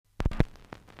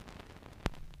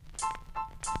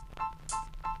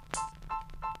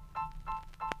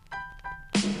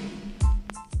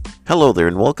Hello there,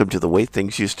 and welcome to The Way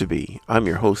Things Used to Be. I'm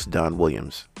your host, Don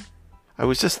Williams. I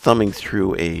was just thumbing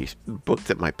through a book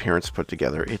that my parents put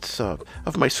together. It's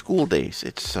of my school days.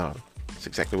 It's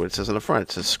exactly what it says on the front.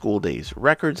 It says School Days,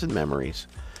 Records and Memories.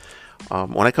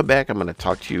 When I come back, I'm going to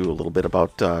talk to you a little bit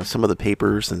about some of the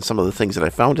papers and some of the things that I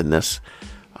found in this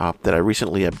that I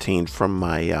recently obtained from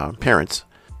my parents.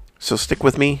 So stick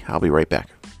with me. I'll be right back.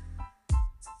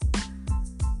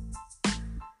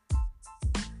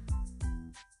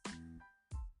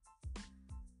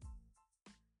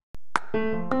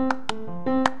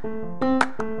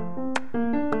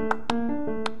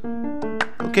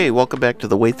 Okay, welcome back to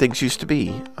The Way Things Used to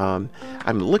Be. I'm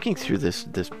looking through this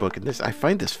book, and I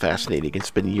find this fascinating. It's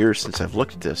been years since I've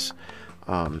looked at this,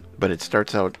 but it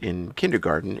starts out in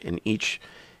kindergarten, and each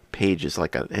page is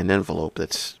like an envelope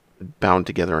that's bound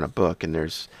together in a book, and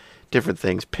there's different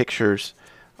things, pictures,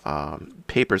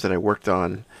 papers that I worked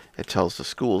on. It tells the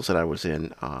schools that I was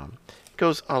in. It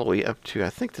goes all the way up to, I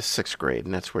think, the 6th grade,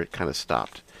 and that's where it kind of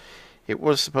stopped. It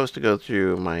was supposed to go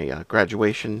through my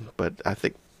graduation, but I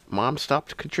think Mom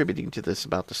stopped contributing to this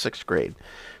about the 6th grade.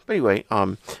 But anyway,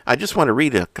 I just want to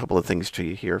read a couple of things to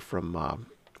you here from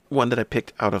one that I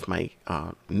picked out of my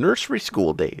nursery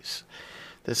school days.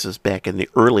 This is back in the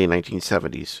early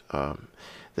 1970s.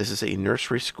 This is a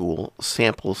nursery school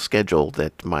sample schedule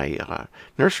that my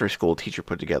nursery school teacher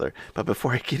put together. But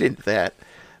before I get into that,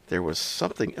 there was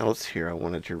something else here I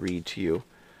wanted to read to you.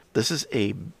 This is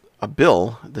a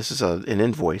bill. This is an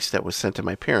invoice that was sent to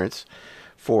my parents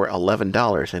for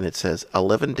 $11, and it says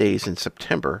 11 days in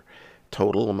September,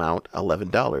 total amount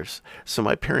 $11. So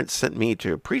my parents sent me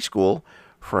to preschool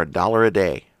for $1 a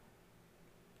day.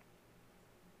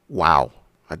 Wow,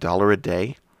 $1 a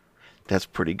day? That's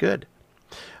pretty good.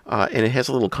 And it has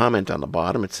a little comment on the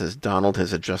bottom. It says, Donald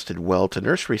has adjusted well to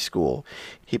nursery school.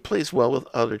 He plays well with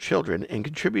other children and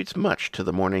contributes much to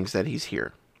the mornings that he's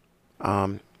here.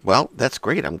 Well, that's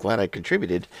great. I'm glad I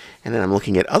contributed. And then I'm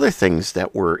looking at other things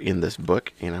that were in this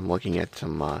book, and I'm looking at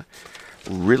some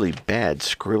really bad,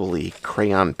 scribbly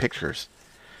crayon pictures.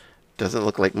 Doesn't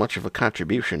look like much of a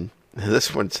contribution.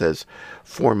 This one says,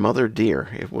 for Mother Dear.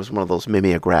 It was one of those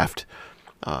mimeographed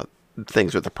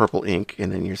things with the purple ink,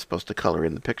 and then you're supposed to color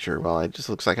in the picture. Well, it just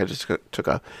looks like I just took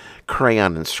a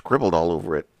crayon and scribbled all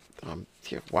over it.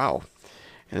 Yeah, wow.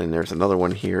 And then there's another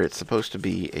one here. It's supposed to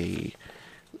be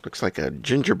looks like a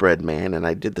gingerbread man, and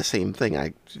I did the same thing.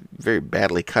 I very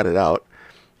badly cut it out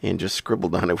and just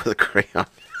scribbled on it with a crayon.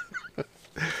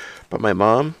 But my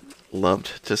mom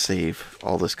loved to save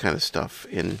all this kind of stuff,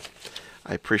 and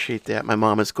I appreciate that. My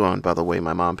mom is gone, by the way.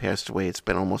 My mom passed away. It's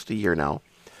been almost a year now,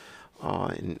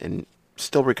 and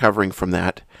still recovering from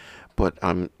that. But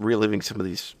I'm reliving some of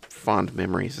these fond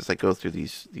memories as I go through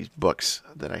these books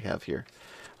that I have here.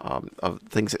 Of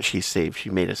things that she saved. She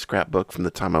made a scrapbook from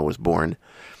the time I was born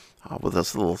with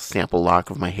this little sample lock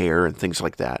of my hair and things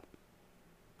like that.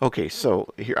 Okay,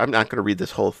 so here, I'm not going to read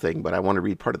this whole thing, but I want to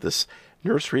read part of this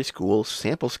nursery school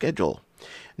sample schedule.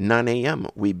 9 a.m.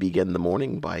 We begin the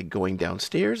morning by going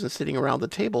downstairs and sitting around the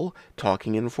table,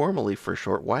 talking informally for a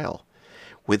short while.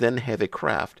 We then have a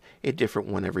craft, a different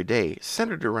one every day,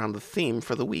 centered around the theme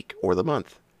for the week or the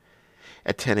month.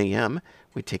 At 10 a.m.,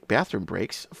 we take bathroom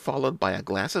breaks, followed by a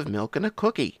glass of milk and a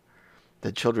cookie.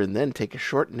 The children then take a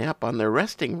short nap on their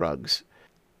resting rugs.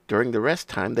 During the rest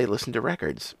time, they listen to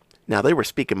records. Now, they were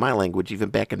speaking my language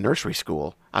even back in nursery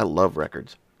school. I love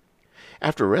records.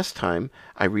 After rest time,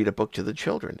 I read a book to the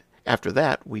children. After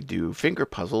that, we do finger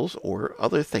puzzles or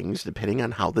other things depending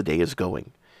on how the day is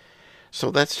going.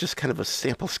 So that's just kind of a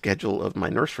sample schedule of my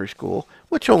nursery school,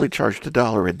 which only charged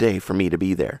 $1 a day for me to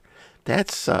be there.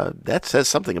 That says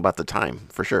something about the time,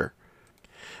 for sure.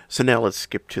 So now let's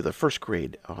skip to the 1st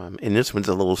grade. And this one's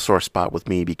a little sore spot with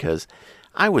me because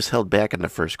I was held back in the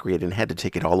 1st grade and had to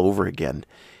take it all over again,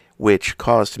 which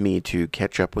caused me to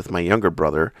catch up with my younger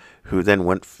brother, who then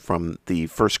went from the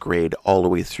 1st grade all the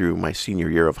way through my senior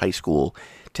year of high school,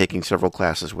 taking several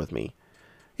classes with me.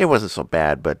 It wasn't so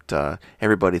bad, but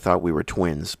everybody thought we were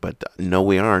twins. But no,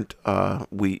 we aren't. I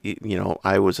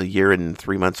was a year and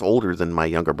 3 months older than my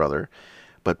younger brother,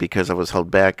 but because I was held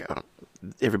back,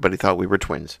 everybody thought we were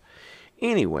twins.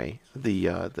 Anyway,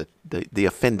 the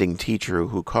offending teacher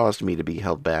who caused me to be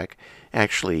held back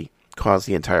actually caused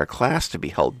the entire class to be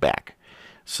held back.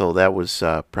 So that was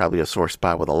probably a sore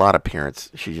spot with a lot of parents.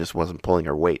 She just wasn't pulling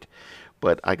her weight.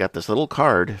 But I got this little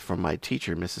card from my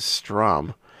teacher, Mrs.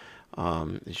 Strom.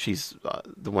 She's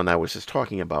the one I was just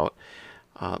talking about.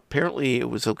 Apparently, it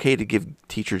was okay to give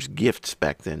teachers gifts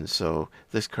back then. So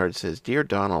this card says, Dear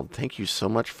Donald, thank you so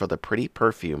much for the pretty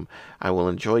perfume. I will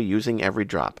enjoy using every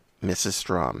drop. Mrs.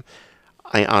 Strom.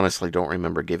 I honestly don't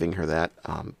remember giving her that,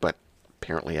 but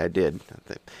apparently I did.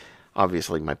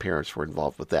 Obviously, my parents were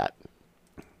involved with that.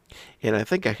 And I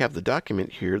think I have the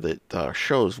document here that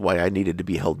shows why I needed to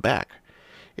be held back.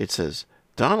 It says,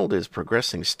 Donald is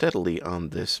progressing steadily on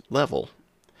this level.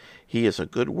 He is a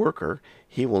good worker.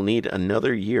 He will need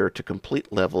another year to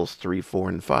complete levels 3, 4,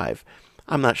 and 5.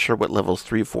 I'm not sure what levels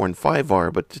 3, 4, and 5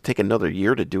 are, but to take another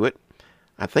year to do it,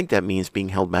 I think that means being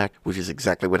held back, which is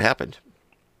exactly what happened.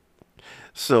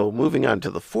 So, moving on to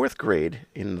the fourth grade,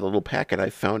 in the little packet, I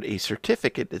found a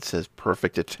certificate that says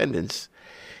perfect attendance.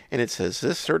 And it says,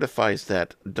 this certifies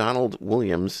that Donald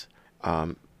Williams,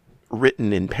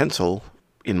 written in pencil,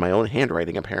 in my own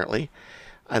handwriting apparently,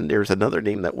 and there's another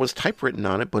name that was typewritten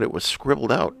on it, but it was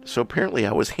scribbled out. So apparently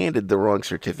I was handed the wrong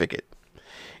certificate.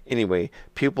 Anyway,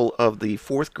 pupil of the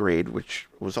fourth grade, which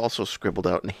was also scribbled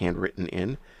out and handwritten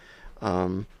in,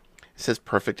 it says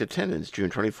perfect attendance, June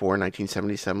 24,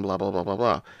 1977, blah, blah, blah, blah,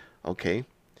 blah. Okay.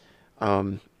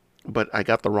 But I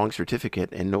got the wrong certificate,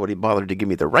 and nobody bothered to give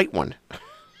me the right one.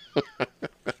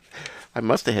 I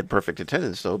must have had perfect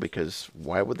attendance, though, because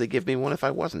why would they give me one if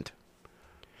I wasn't?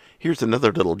 Here's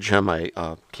another little gem I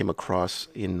came across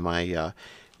in my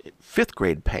fifth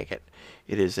grade packet.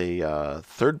 It is a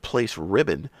third place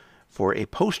ribbon for a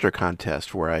poster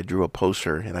contest where I drew a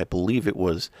poster, and I believe it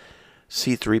was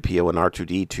C3PO and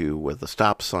R2D2 with a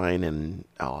stop sign and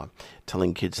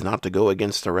telling kids not to go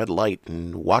against the red light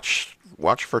and watch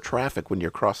for traffic when you're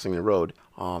crossing the road.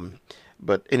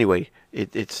 But anyway,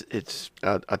 it's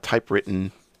a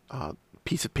typewritten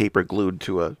piece of paper glued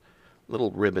to a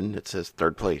little ribbon that says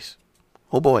third place.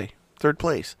 Oh boy, third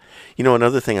place. You know,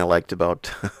 another thing I liked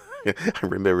about, I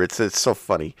remember it's so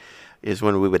funny, is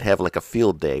when we would have like a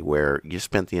field day where you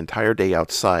spent the entire day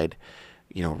outside,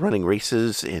 you know, running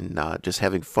races and just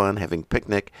having fun, having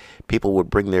picnic. People would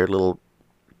bring their little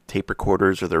tape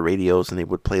recorders or their radios and they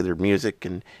would play their music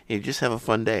and you just have a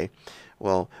fun day.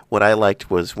 Well, what I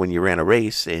liked was when you ran a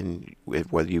race and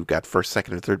whether you got first,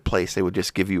 second, or third place, they would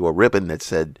just give you a ribbon that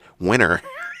said winner.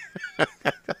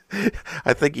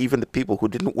 I think even the people who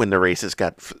didn't win the races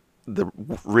got the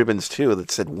ribbons too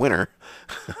that said winner.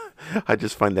 I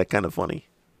just find that kind of funny.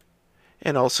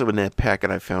 And also in that packet,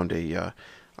 I found a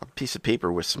piece of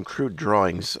paper with some crude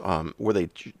drawings where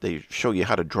they show you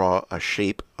how to draw a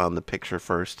shape on the picture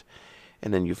first,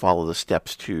 and then you follow the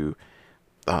steps to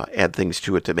add things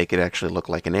to it to make it actually look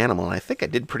like an animal. And I think I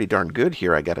did pretty darn good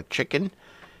here. I got a chicken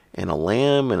and a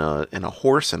lamb and a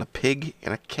horse and a pig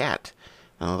and a cat.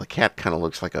 The cat kind of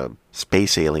looks like a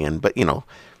space alien, but you know,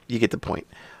 you get the point.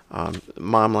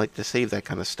 Mom liked to save that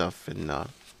kind of stuff, and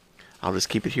I'll just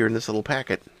keep it here in this little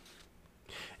packet.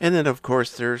 And then, of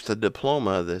course, there's the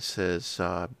diploma that says,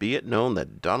 be it known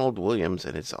that Donald Williams,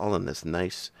 and it's all in this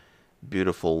nice,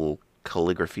 beautiful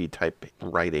calligraphy type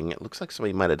writing. It looks like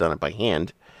somebody might have done it by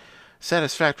hand.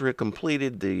 Satisfactorily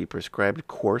completed the prescribed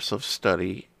course of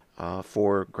study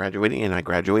for graduating, and I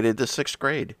graduated the sixth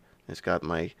grade. It's got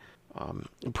my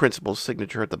principal's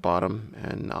signature at the bottom,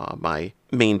 and my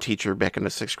main teacher back in the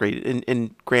sixth grade.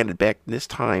 And granted, back this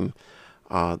time,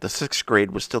 the sixth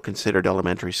grade was still considered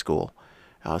elementary school.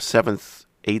 Seventh,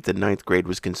 eighth, and ninth grade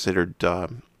was considered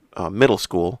middle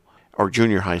school or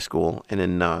junior high school, and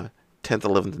then 10th,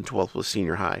 11th, and 12th was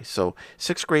senior high. So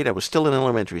sixth grade, I was still in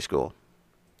elementary school.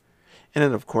 And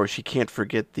then, of course, you can't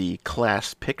forget the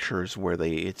class pictures where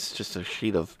it's just a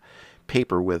sheet of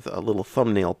paper with a little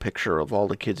thumbnail picture of all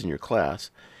the kids in your class.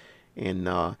 And,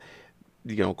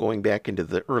 you know, going back into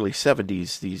the early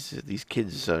 70s, these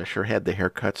kids sure had the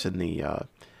haircuts and the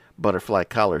butterfly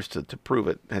collars to prove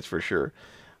it, that's for sure.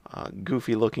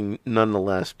 Goofy looking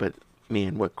nonetheless, but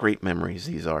man, what great memories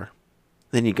these are.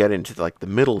 Then you got into like the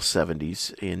middle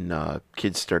 70s, and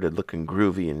kids started looking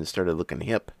groovy and started looking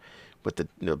hip, with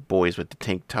the boys with the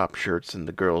tank top shirts and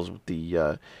the girls with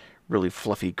the really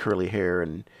fluffy curly hair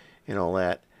and all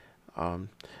that.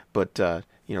 But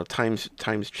you know, times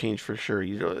change for sure.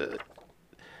 You know,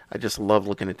 I just love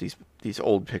looking at these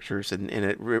old pictures, and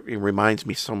it reminds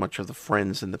me so much of the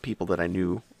friends and the people that I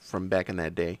knew from back in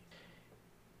that day.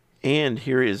 And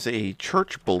here is a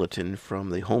church bulletin from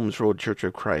the Holmes Road Church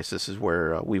of Christ. This is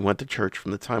where we went to church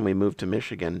from the time we moved to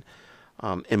Michigan.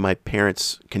 And my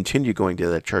parents continued going to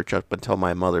that church up until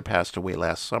my mother passed away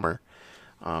last summer.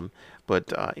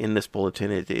 But in this bulletin,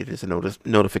 it is a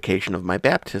notification of my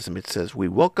baptism. It says, we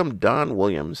welcome Don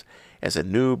Williams as a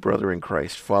new brother in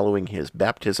Christ following his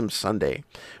baptism Sunday.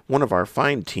 One of our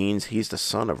fine teens, he's the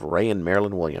son of Ray and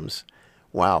Marilyn Williams.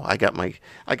 Wow, I got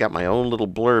my own little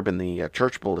blurb in the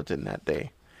church bulletin that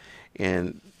day.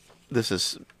 And this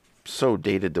is so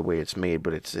dated the way it's made,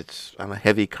 but it's on a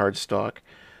heavy cardstock.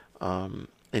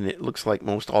 and it looks like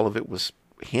most all of it was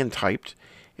hand typed,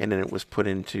 and then it was put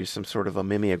into some sort of a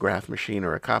mimeograph machine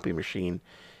or a copy machine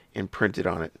and printed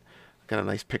on it. Got a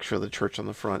nice picture of the church on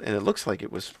the front, and it looks like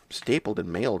it was stapled and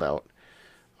mailed out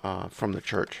from the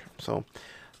church. So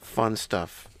fun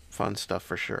stuff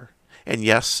for sure. And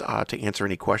yes, to answer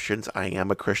any questions, I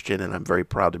am a Christian, and I'm very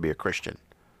proud to be a Christian.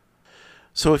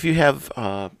 So if you have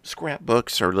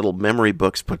scrapbooks or little memory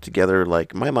books put together,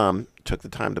 like my mom took the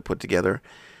time to put together,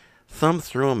 thumb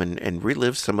through them and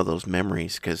relive some of those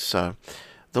memories, because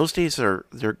those days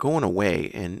they're going away,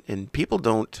 and people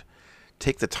don't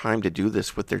take the time to do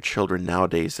this with their children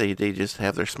nowadays. They just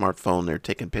have their smartphone, they're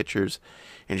taking pictures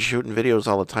and shooting videos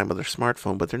all the time with their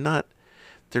smartphone, but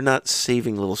they're not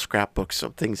saving little scrapbooks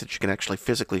of things that you can actually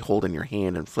physically hold in your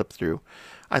hand and flip through.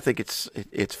 I think it's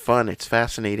fun, it's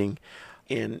fascinating,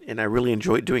 and I really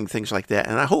enjoyed doing things like that.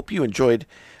 And I hope you enjoyed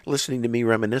listening to me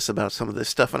reminisce about some of this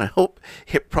stuff, and I hope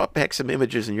it brought back some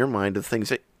images in your mind of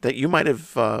things that you might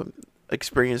have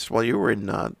experienced while you were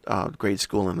in grade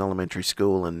school and elementary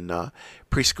school and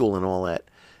preschool and all that.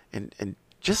 And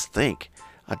just think,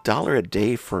 $1 a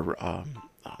day for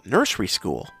nursery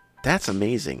school. That's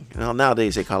amazing. Well,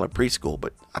 nowadays they call it preschool,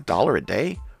 but $1 a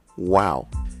day? Wow.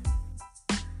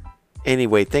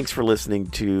 Anyway, thanks for listening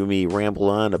to me ramble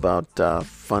on about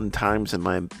fun times in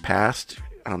my past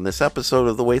on this episode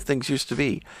of The Way Things Used to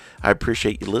Be. I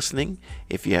appreciate you listening.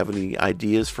 If you have any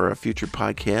ideas for a future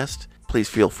podcast, please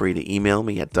feel free to email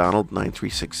me at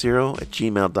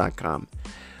donald9360@gmail.com.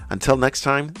 Until next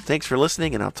time, thanks for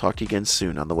listening, and I'll talk to you again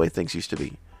soon on The Way Things Used to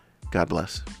Be. God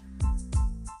bless.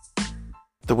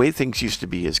 The Way Things Used to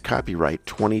Be is copyright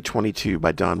 2022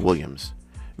 by Don Williams.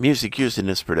 Music used in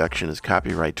this production is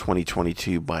copyright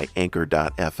 2022 by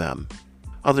Anchor.fm.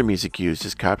 Other music used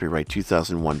is copyright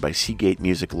 2001 by Seagate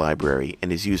Music Library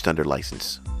and is used under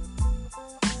license.